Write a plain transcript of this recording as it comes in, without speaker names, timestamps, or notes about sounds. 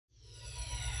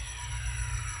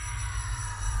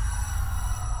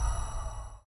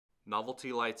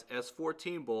Novelty Lights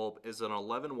S14 bulb is an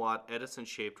 11 watt Edison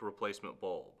shaped replacement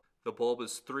bulb. The bulb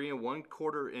is 3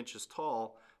 1/4 inches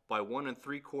tall by 1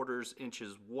 3/4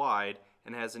 inches wide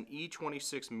and has an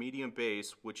E26 medium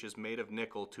base which is made of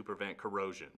nickel to prevent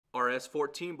corrosion. Our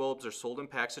S14 bulbs are sold in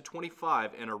packs of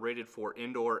 25 and are rated for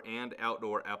indoor and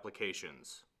outdoor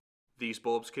applications. These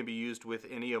bulbs can be used with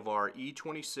any of our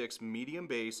E26 medium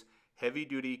base heavy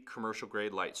duty commercial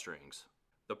grade light strings.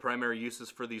 The primary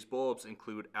uses for these bulbs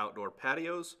include outdoor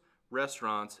patios,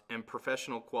 restaurants, and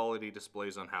professional quality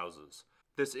displays on houses.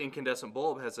 This incandescent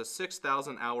bulb has a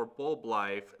 6,000 hour bulb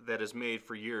life that is made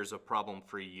for years of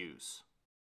problem-free use.